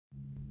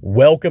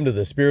Welcome to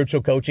the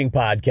Spiritual Coaching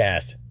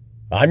Podcast.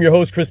 I'm your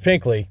host, Chris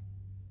Pinkley.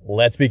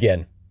 Let's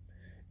begin.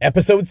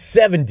 Episode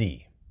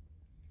 70.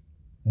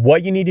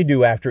 What you need to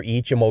do after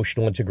each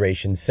emotional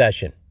integration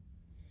session.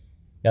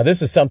 Now,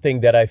 this is something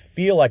that I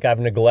feel like I've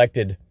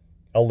neglected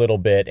a little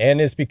bit and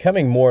is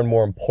becoming more and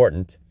more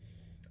important,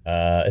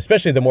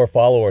 especially the more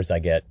followers I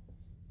get.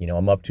 You know,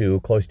 I'm up to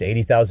close to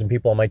 80,000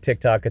 people on my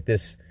TikTok at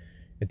this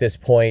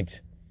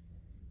point.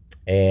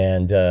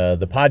 And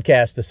the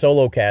podcast, the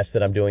solo cast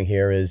that I'm doing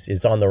here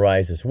is on the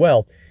rise as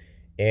well.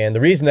 And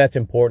the reason that's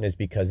important is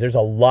because there's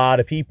a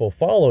lot of people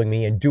following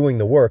me and doing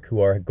the work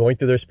who are going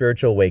through their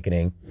spiritual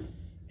awakening,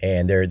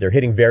 and they're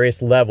hitting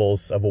various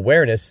levels of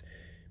awareness,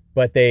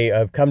 but they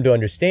have come to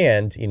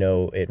understand, you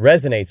know, it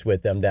resonates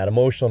with them that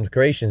emotional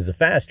integration is a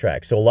fast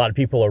track. So a lot of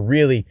people are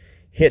really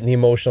hitting the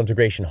emotional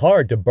integration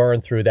hard to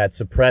burn through that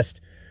suppressed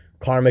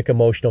karmic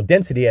emotional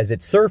density as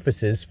it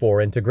surfaces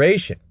for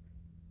integration.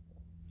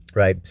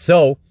 Right.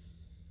 So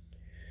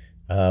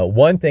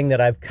one thing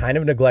that I've kind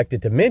of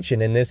neglected to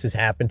mention, and this has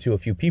happened to a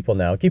few people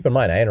now, keep in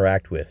mind, I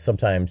interact with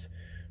sometimes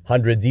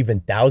hundreds,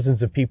 even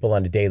thousands of people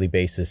on a daily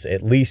basis,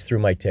 at least through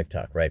my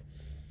TikTok. Right.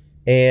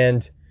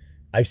 And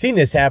I've seen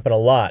this happen a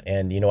lot.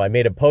 And, you know, I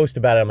made a post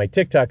about it on my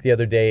TikTok the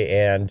other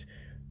day, and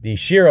the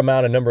sheer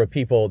number of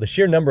people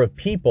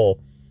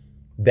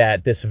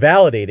that this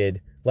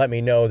validated let me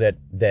know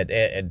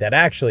that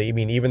actually, I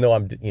mean, even though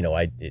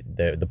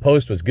the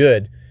post was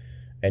good,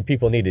 and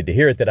people needed to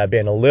hear it, that I've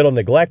been a little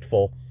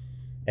neglectful.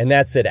 And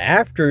that's that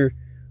after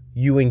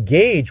you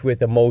engage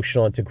with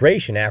emotional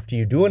integration, after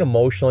you do an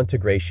emotional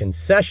integration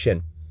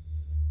session,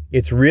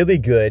 it's really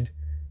good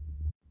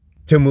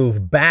to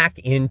move back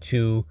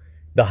into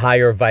the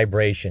higher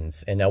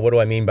vibrations. And now what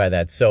do I mean by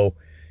that? So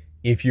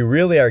if you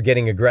really are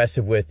getting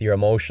aggressive with your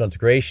emotional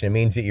integration, it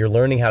means that you're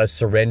learning how to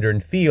surrender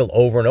and feel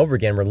over and over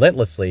again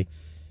relentlessly,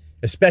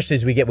 especially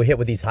as we hit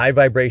with these high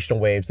vibrational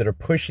waves that are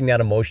pushing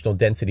that emotional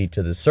density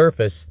to the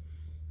surface,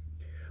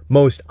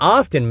 most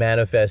often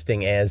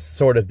manifesting as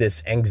sort of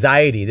this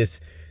anxiety, this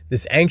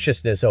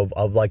anxiousness of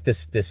like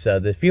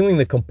the feeling,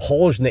 the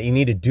compulsion that you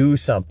need to do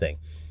something.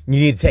 You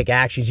need to take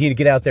actions. You need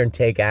to get out there and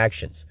take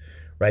actions,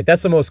 right?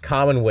 That's the most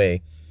common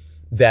way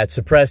that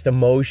suppressed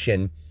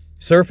emotion,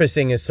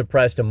 surfacing as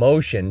suppressed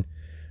emotion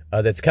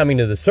that's coming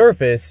to the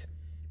surface,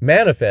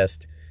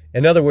 manifest.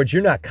 In other words,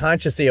 you're not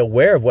consciously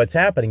aware of what's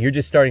happening. You're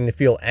just starting to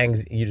feel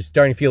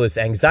this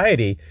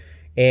anxiety.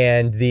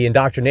 And the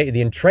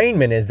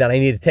entrainment is that I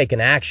need to take an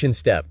action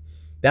step.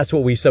 That's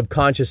what we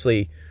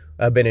subconsciously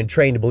have been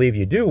entrained to believe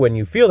you do. When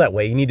you feel that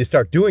way, you need to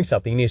start doing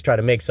something. You need to try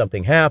to make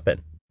something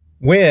happen.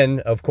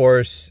 When, of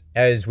course,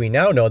 as we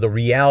now know, the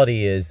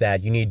reality is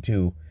that you need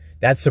to,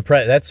 that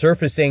suppressed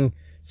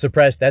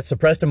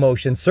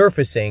emotion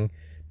surfacing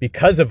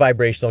because of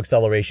vibrational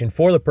acceleration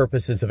for the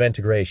purposes of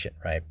integration,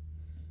 right?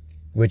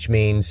 Which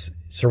means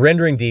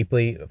surrendering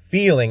deeply,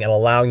 feeling, and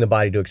allowing the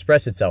body to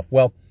express itself.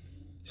 Well,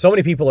 so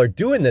many people are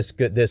doing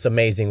this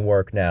amazing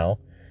work now,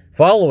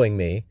 following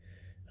me.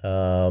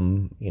 At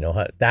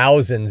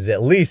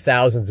least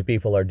thousands of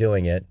people are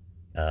doing it.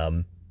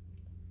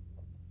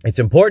 It's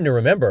important to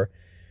remember,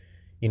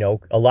 you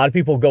know, a lot of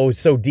people go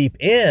so deep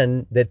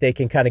in that they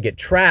can kind of get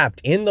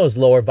trapped in those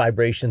lower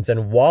vibrations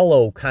and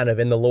wallow kind of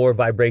in the lower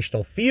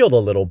vibrational field a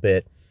little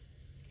bit.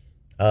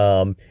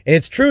 And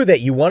it's true that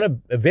you want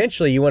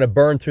to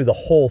burn through the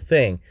whole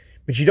thing,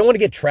 but you don't want to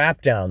get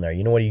trapped down there.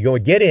 You know what? You go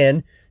get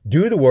in,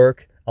 do the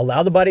work,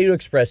 allow the body to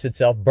express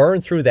itself, burn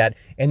through that,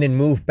 and then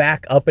move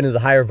back up into the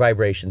higher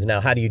vibrations.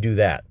 Now, how do you do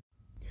that?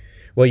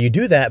 Well, you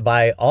do that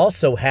by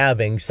also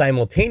having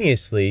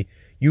simultaneously,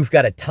 you've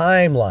got a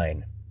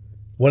timeline,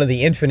 one of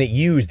the infinite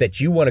U's that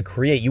you want to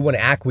create. You want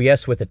to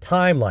acquiesce with a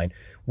timeline,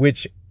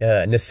 which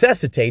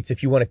necessitates,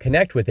 if you want to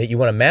connect with it, you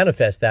want to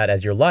manifest that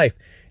as your life,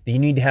 that you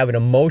need to have an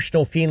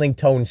emotional feeling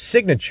tone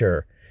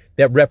signature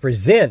that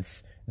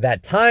represents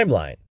that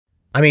timeline.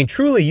 I mean,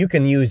 truly, you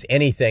can use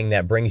anything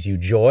that brings you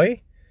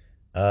joy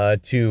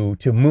to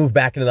move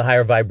back into the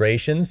higher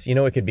vibrations. You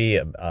know, it could be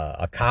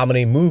a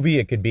comedy movie.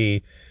 It could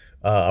be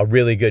a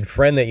really good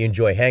friend that you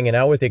enjoy hanging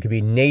out with. It could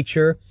be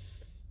nature.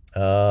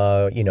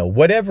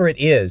 Whatever it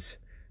is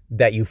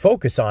that you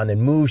focus on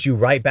and moves you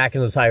right back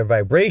into those higher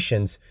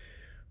vibrations.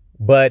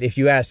 But if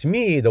you ask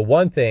me, the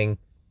one thing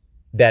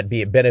that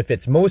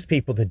benefits most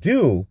people to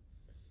do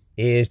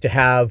is to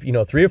have,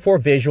 3 or 4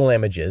 visual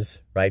images,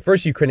 right?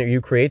 First, you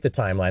create the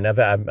timeline.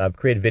 I've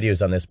created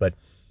videos on this, but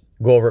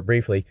go over it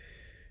briefly.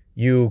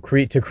 To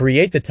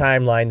create the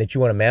timeline that you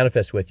want to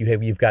manifest with,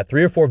 you've got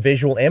 3 or 4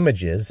 visual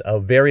images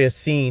of various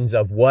scenes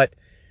of what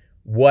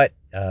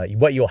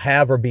you'll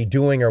have or be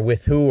doing, or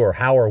with who or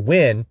how or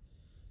when,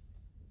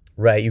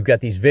 right? You've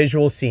got these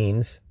visual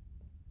scenes,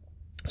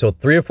 so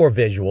 3 or 4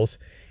 visuals,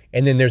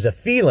 and then there's a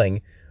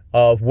feeling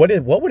of what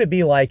would it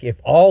be like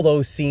if all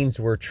those scenes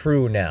were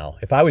true now?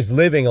 If I was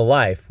living a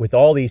life with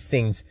all these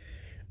things,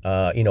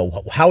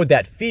 how would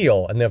that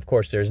feel? And then, of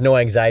course, there's no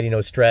anxiety,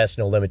 no stress,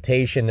 no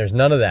limitation. There's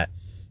none of that,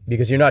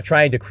 because you're not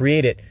trying to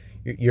create it.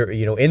 You're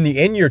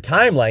in your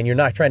timeline, you're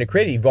not trying to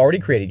create it. You've already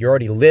created it. You're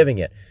already living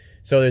it.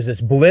 So there's this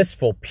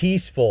blissful,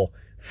 peaceful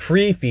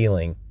free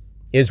feeling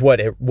is what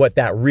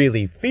that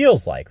really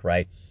feels like,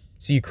 right?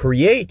 So you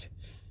create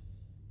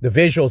the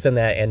visuals and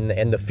that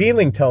and the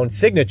feeling tone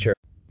signature,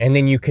 and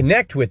then you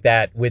connect with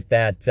that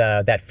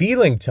that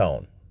feeling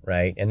tone,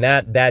 right? And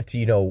that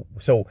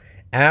so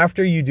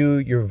after you do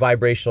your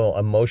after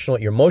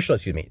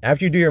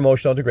you do your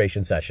emotional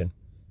integration session,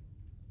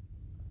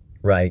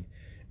 right?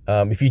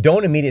 If you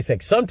don't immediately, it's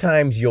like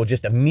sometimes you'll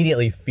just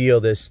immediately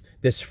feel this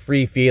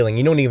free feeling.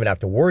 You don't even have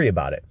to worry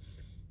about it.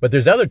 But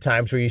there's other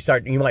times where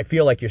you might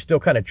feel like you're still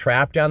kind of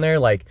trapped down there,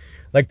 like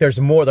there's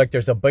more, like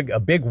there's a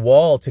big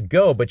wall to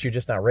go, but you're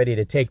just not ready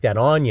to take that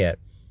on yet,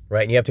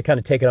 right? And you have to kind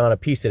of take it on a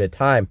piece at a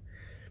time.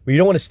 But you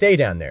don't want to stay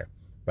down there,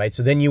 right?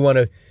 So then you want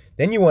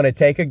to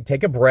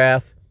take a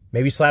breath,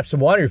 maybe slap some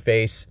water in your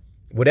face,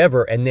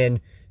 whatever, and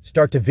then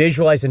start to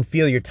visualize and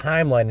feel your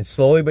timeline, and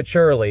slowly but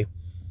surely,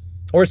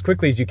 or as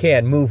quickly as you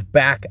can, move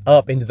back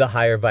up into the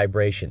higher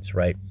vibrations,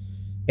 right?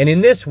 And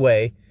in this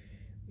way,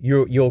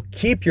 you'll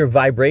keep your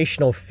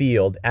vibrational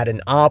field at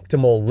an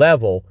optimal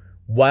level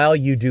while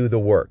you do the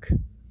work.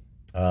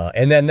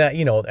 And then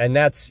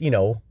that's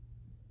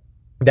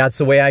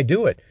the way I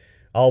do it.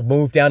 I'll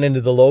move down into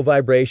the low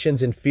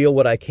vibrations and feel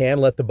what I can,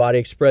 let the body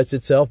express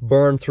itself,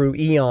 burn through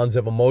eons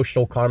of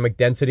emotional karmic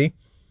density.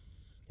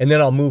 And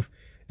then I'll move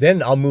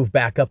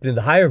back up into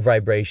the higher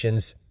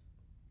vibrations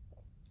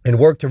and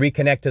work to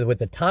reconnect with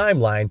the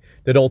timeline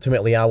that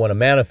ultimately I want to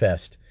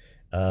manifest,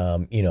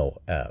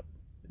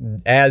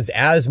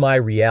 as my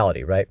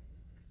reality, right?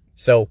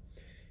 So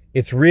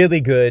it's really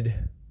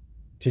good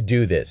to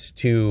do this,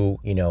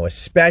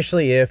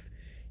 especially if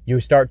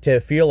you start to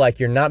feel like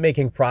you're not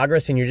making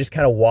progress and you're just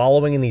kind of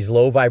wallowing in these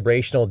low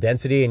vibrational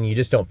density and you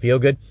just don't feel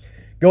good.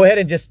 Go ahead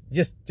and just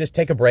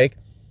take a break,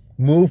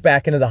 move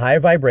back into the high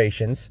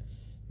vibrations,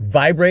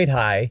 vibrate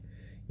high,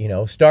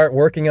 start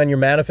working on your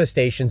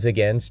manifestations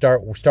again,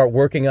 start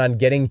working on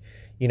getting,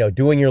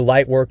 doing your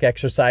light work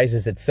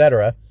exercises,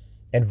 etc.,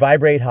 and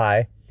vibrate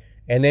high.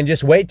 And then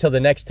just wait till the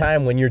next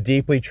time when you're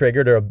deeply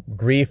triggered or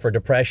grief or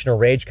depression or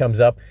rage comes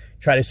up,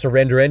 try to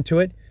surrender into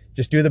it.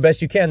 Just do the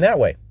best you can that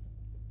way.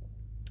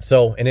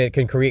 So, and it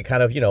can create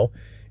kind of,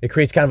 it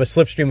creates kind of a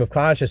slipstream of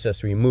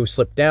consciousness where you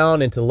slip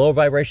down into the low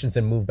vibrations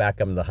and move back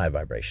up into the high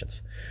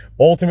vibrations.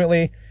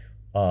 Ultimately,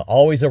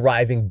 always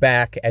arriving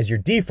back as your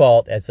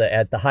default at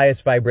the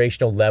highest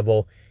vibrational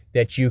level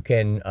that you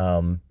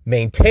can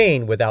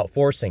maintain without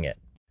forcing it.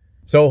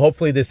 So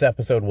hopefully this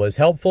episode was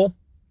helpful.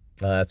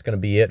 That's going to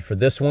be it for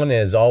this one.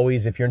 As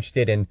always, if you're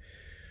interested in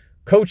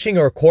coaching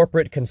or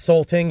corporate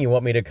consulting, you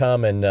want me to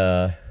come and,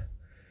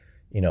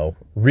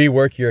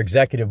 rework your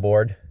executive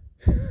board.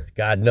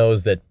 God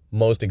knows that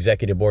most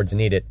executive boards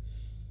need it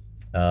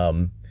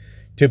to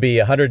be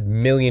 100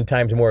 million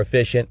times more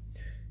efficient.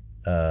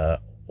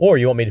 Or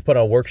you want me to put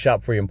on a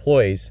workshop for your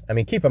employees. I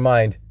mean, keep in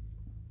mind,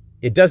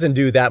 it doesn't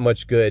do that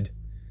much good.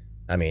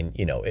 I mean,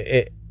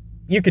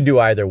 you can do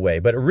either way,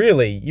 but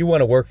really you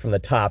want to work from the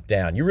top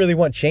down. You really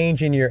want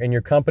change in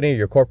your company or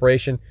your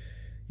corporation.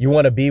 You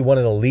want to be one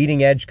of the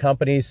leading edge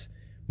companies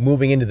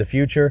moving into the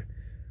future.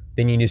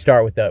 Then we need to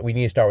start with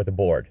the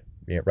board,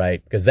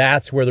 right? Because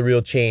that's where the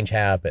real change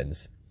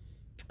happens.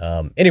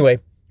 Anyway,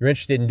 if you're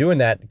interested in doing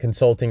that,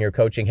 consulting or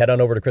coaching, head on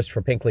over to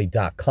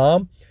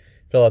ChristopherPinkley.com,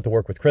 fill out the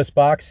Work with Chris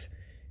box,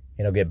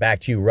 and I'll get back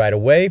to you right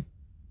away.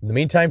 In the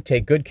meantime,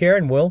 take good care,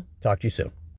 and we'll talk to you soon.